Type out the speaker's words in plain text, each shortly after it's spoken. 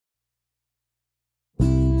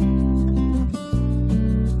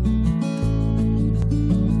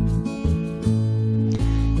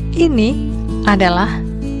ini adalah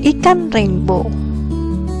ikan rainbow.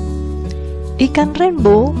 Ikan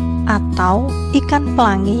rainbow atau ikan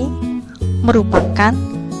pelangi merupakan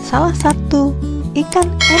salah satu ikan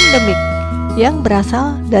endemik yang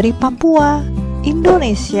berasal dari Papua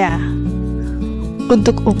Indonesia.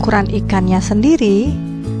 Untuk ukuran ikannya sendiri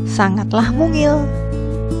sangatlah mungil,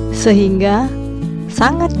 sehingga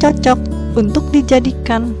sangat cocok untuk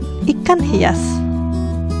dijadikan ikan hias.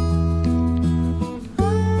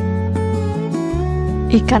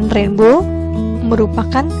 Ikan rainbow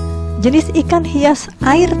merupakan jenis ikan hias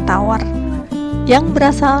air tawar yang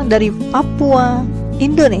berasal dari Papua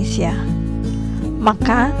Indonesia.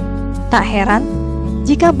 Maka tak heran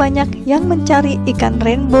jika banyak yang mencari ikan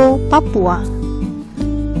rainbow Papua,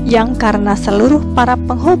 yang karena seluruh para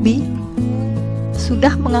penghobi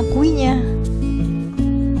sudah mengakuinya.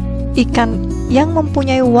 Ikan yang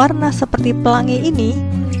mempunyai warna seperti pelangi ini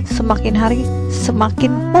semakin hari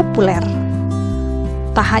semakin populer.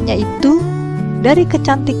 Tak hanya itu, dari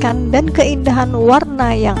kecantikan dan keindahan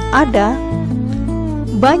warna yang ada,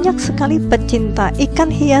 banyak sekali pecinta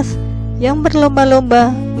ikan hias yang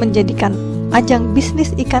berlomba-lomba menjadikan ajang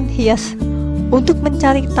bisnis ikan hias untuk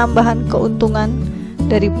mencari tambahan keuntungan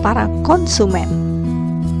dari para konsumen.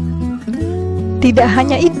 Tidak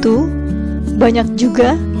hanya itu, banyak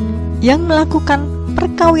juga yang melakukan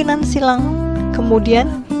perkawinan silang,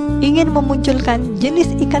 kemudian ingin memunculkan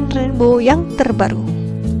jenis ikan rainbow yang terbaru.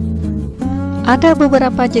 Ada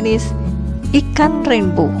beberapa jenis ikan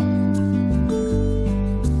rainbow.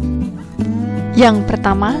 Yang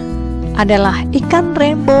pertama adalah ikan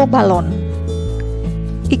rainbow ballon.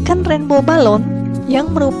 Ikan rainbow ballon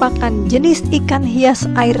yang merupakan jenis ikan hias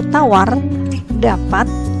air tawar dapat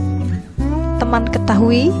teman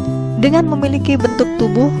ketahui dengan memiliki bentuk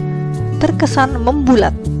tubuh terkesan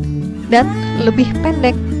membulat dan lebih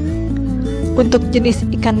pendek. Untuk jenis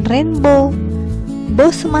ikan rainbow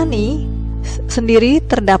bosemani sendiri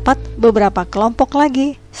terdapat beberapa kelompok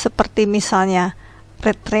lagi, seperti misalnya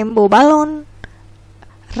red rainbow ballon,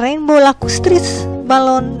 rainbow lacustris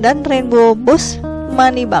ballon, dan rainbow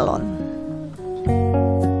bosemani ballon.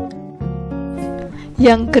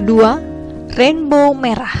 Yang kedua, rainbow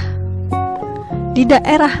merah. Di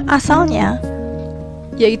daerah asalnya,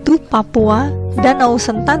 yaitu Papua, Danau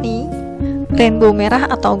Sentani, rainbow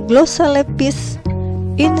merah atau Glossolepis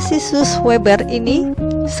incisus Weber ini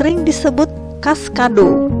sering disebut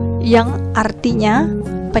kaskado, yang artinya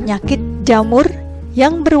penyakit jamur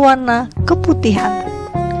yang berwarna keputihan.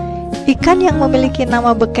 Ikan yang memiliki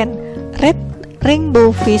nama beken red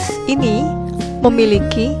rainbow fish ini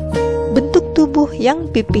memiliki bentuk tubuh yang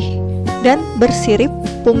pipih dan bersirip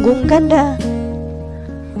punggung ganda.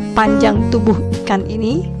 Panjang tubuh ikan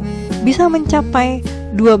ini bisa mencapai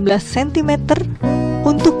 12 cm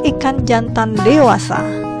untuk ikan jantan dewasa,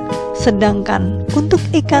 sedangkan untuk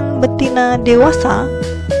ikan betina dewasa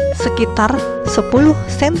sekitar 10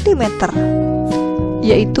 cm,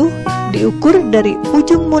 yaitu diukur dari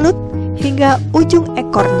ujung mulut hingga ujung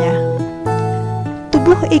ekornya.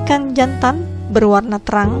 Tubuh ikan jantan berwarna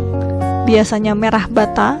terang, biasanya merah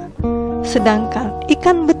bata, sedangkan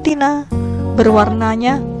ikan betina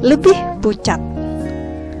berwarnanya lebih pucat.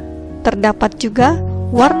 Terdapat juga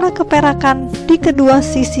warna keperakan di kedua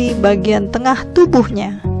sisi bagian tengah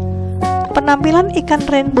tubuhnya. Penampilan ikan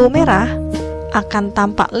rainbow merah akan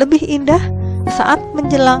tampak lebih indah saat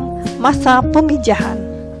menjelang masa pemijahan.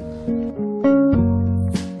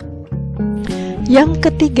 Yang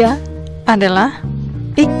ketiga adalah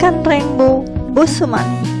ikan rainbow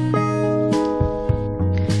bosemani.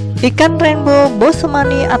 Ikan rainbow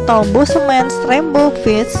bosemani atau Bosemani rainbow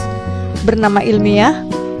fish bernama ilmiah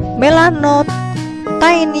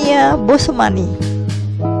Melanotainia bosemani,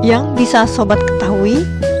 yang bisa sobat ketahui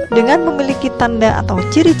dengan memiliki tanda atau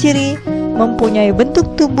ciri-ciri mempunyai bentuk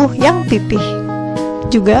tubuh yang pipih.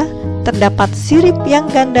 Juga terdapat sirip yang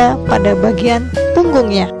ganda pada bagian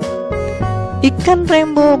punggungnya. Ikan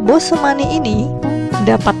rainbow bosemani ini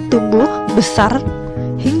dapat tumbuh besar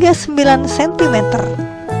hingga 9 cm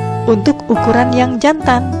untuk ukuran yang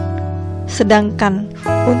jantan, sedangkan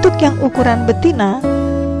untuk yang ukuran betina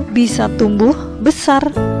bisa tumbuh besar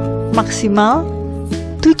maksimal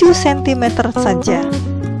 7 cm saja.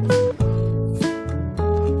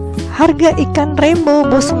 Harga ikan rainbow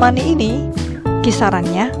bosemani ini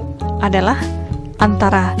kisarannya adalah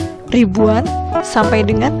antara ribuan sampai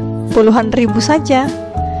dengan puluhan ribu saja,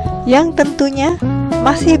 yang tentunya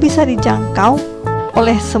masih bisa dijangkau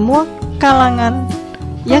oleh semua kalangan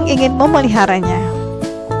yang ingin memeliharanya.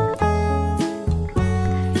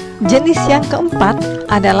 Jenis yang keempat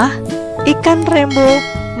adalah ikan rainbow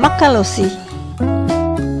makaloci.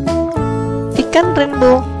 Ikan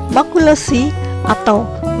rainbow makaloci atau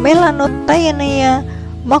Melanotaenia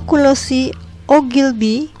makaloci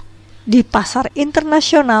ogilvy di pasar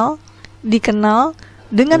internasional dikenal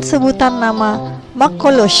dengan sebutan nama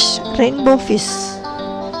makaloci rainbow fish.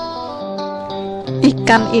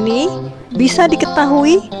 Ikan ini bisa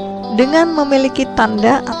diketahui dengan memiliki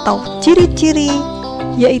tanda atau ciri-ciri,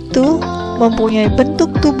 yaitu mempunyai bentuk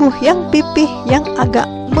tubuh yang pipih yang agak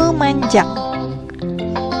memanjang,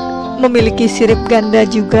 memiliki sirip ganda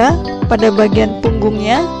juga pada bagian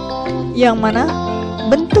punggungnya, yang mana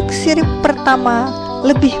bentuk sirip pertama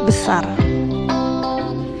lebih besar.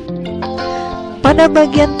 Pada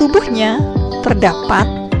bagian tubuhnya terdapat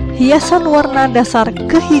hiasan warna dasar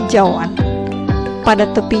kehijauan. Pada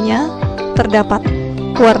tepinya terdapat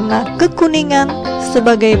warna kekuningan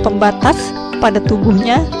sebagai pembatas pada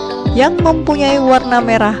tubuhnya yang mempunyai warna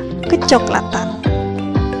merah kecoklatan.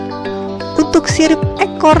 Untuk sirip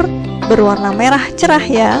ekor berwarna merah cerah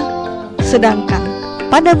ya, sedangkan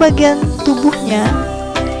pada bagian tubuhnya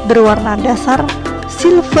berwarna dasar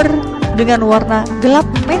silver dengan warna gelap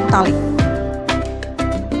metalik.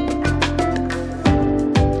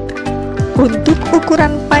 Untuk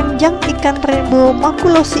ukuran panjang ikan rainbow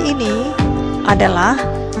makaloci ini adalah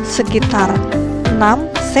sekitar 6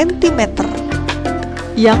 cm,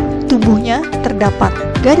 yang tubuhnya terdapat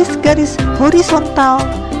garis-garis horizontal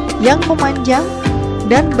yang memanjang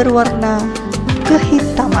dan berwarna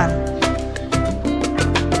kehitaman.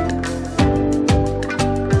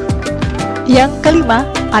 Yang kelima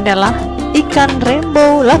adalah ikan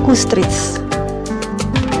rainbow lacustris.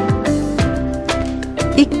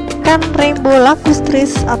 Ikan rainbow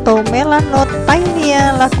lacustris atau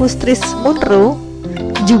Melanotaenia lacustris munro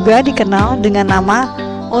juga dikenal dengan nama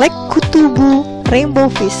lekutubu rainbow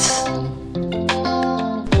fish.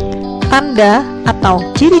 Tanda atau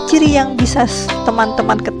ciri-ciri yang bisa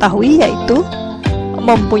teman-teman ketahui yaitu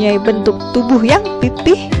mempunyai bentuk tubuh yang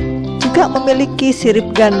pipih, juga memiliki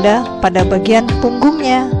sirip ganda pada bagian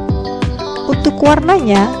punggungnya. Untuk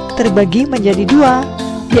warnanya terbagi menjadi dua,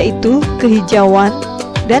 yaitu kehijauan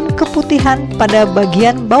dan keputihan pada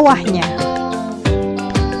bagian bawahnya.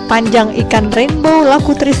 Panjang ikan rainbow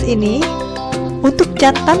lacustris ini untuk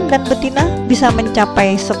jantan dan betina bisa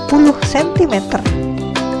mencapai 10 cm.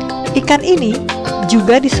 Ikan ini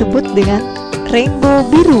juga disebut dengan rainbow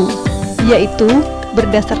biru, yaitu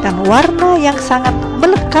berdasarkan warna yang sangat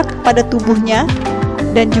melekat pada tubuhnya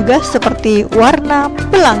dan juga seperti warna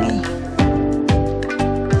pelangi.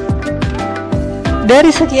 Dari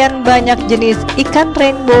sekian banyak jenis ikan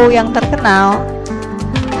rainbow yang terkenal,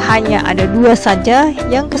 hanya ada 2 saja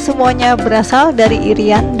yang kesemuanya berasal dari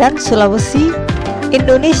Irian dan Sulawesi,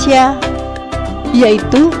 Indonesia,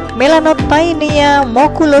 yaitu Melanotaenia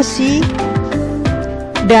makaloci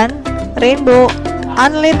dan rainbow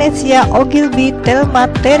Indonesia ogilvy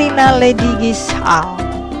telmaterina ledigishal.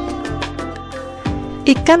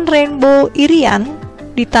 Ikan rainbow Irian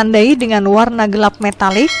ditandai dengan warna gelap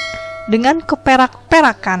metalik dengan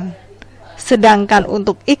keperak-perakan, sedangkan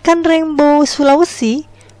untuk ikan rainbow Sulawesi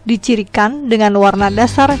dicirikan dengan warna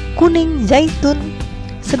dasar kuning zaitun,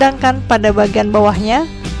 sedangkan pada bagian bawahnya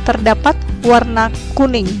terdapat warna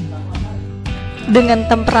kuning. Dengan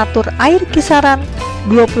temperatur air kisaran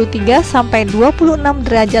 23-26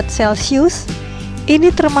 derajat Celcius, ini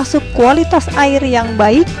termasuk kualitas air yang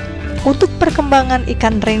baik untuk perkembangan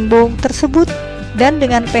ikan rainbow tersebut, dan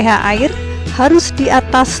dengan pH air harus di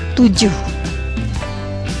atas 7.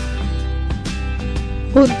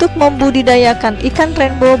 Untuk membudidayakan ikan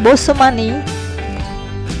rainbow bosemani,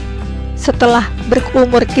 setelah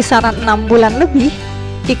berumur kisaran 6 bulan lebih,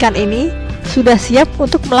 ikan ini sudah siap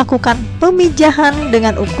untuk melakukan pemijahan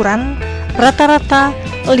dengan ukuran rata-rata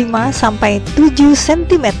 5-7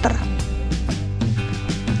 cm.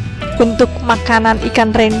 Untuk makanan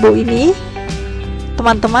ikan rainbow ini,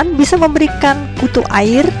 teman-teman bisa memberikan kutu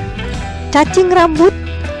air, cacing rambut,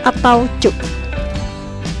 atau cuk.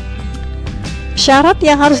 Syarat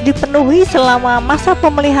yang harus dipenuhi selama masa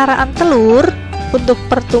pemeliharaan telur untuk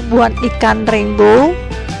pertumbuhan ikan rainbow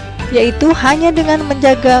yaitu hanya dengan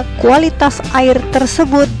menjaga kualitas air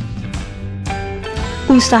tersebut.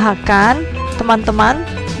 Usahakan teman-teman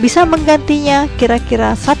bisa menggantinya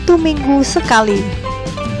kira-kira 1 minggu sekali.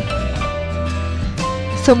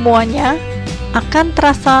 Semuanya akan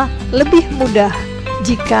terasa lebih mudah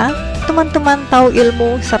jika teman-teman tahu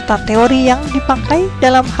ilmu serta teori yang dipakai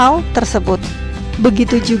dalam hal tersebut.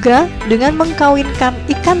 Begitu juga dengan mengkawinkan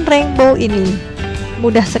ikan rainbow ini.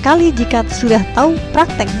 Mudah sekali jika sudah tahu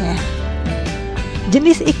prakteknya.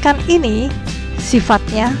 Jenis ikan ini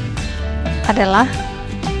sifatnya adalah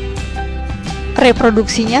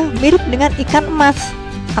reproduksinya mirip dengan ikan emas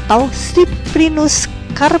atau Cyprinus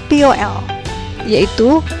karpioel,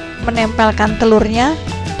 yaitu menempelkan telurnya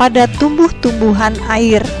pada tumbuh-tumbuhan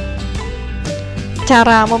air.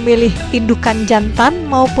 Cara memilih indukan jantan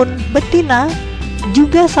maupun betina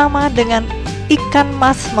juga sama dengan ikan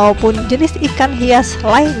mas maupun jenis ikan hias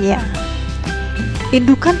lainnya.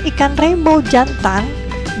 Indukan ikan rainbow jantan,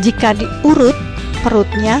 jika diurut,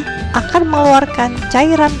 perutnya akan mengeluarkan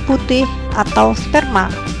cairan putih atau sperma.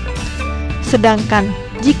 Sedangkan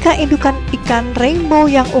jika indukan ikan rainbow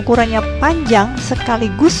yang ukurannya panjang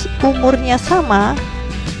sekaligus umurnya sama,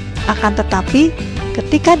 akan tetapi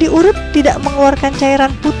ketika diurut tidak mengeluarkan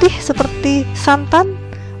cairan putih seperti santan,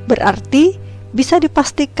 berarti bisa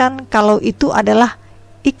dipastikan kalau itu adalah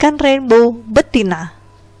ikan rainbow betina.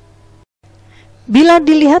 Bila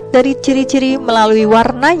dilihat dari ciri-ciri melalui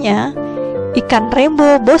warnanya, ikan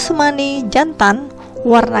rainbow bosemani jantan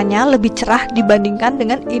warnanya lebih cerah dibandingkan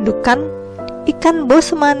dengan indukan ikan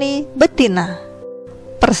bosemani betina.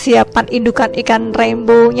 Persiapan indukan ikan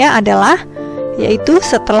rainbow-nya adalah yaitu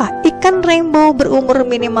setelah ikan rainbow berumur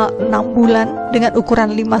minimal 6 bulan dengan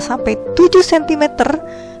ukuran 5-7 cm,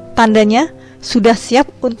 tandanya sudah siap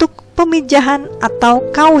untuk pemijahan atau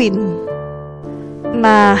kawin.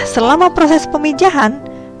 Nah, selama proses pemijahan,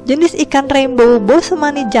 jenis ikan rainbow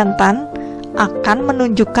bosemani jantan akan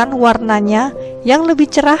menunjukkan warnanya yang lebih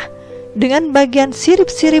cerah dengan bagian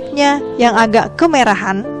sirip-siripnya yang agak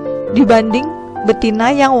kemerahan dibanding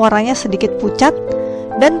betina yang warnanya sedikit pucat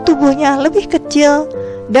dan tubuhnya lebih kecil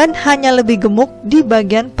dan hanya lebih gemuk di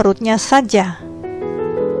bagian perutnya saja.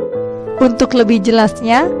 Untuk lebih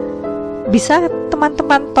jelasnya, bisa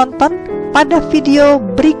teman-teman tonton pada video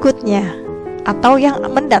berikutnya atau yang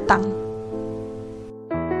mendatang.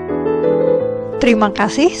 Terima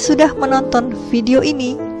kasih sudah menonton video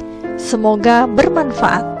ini. Semoga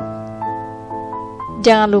bermanfaat.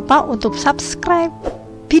 Jangan lupa untuk subscribe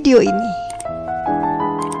video ini.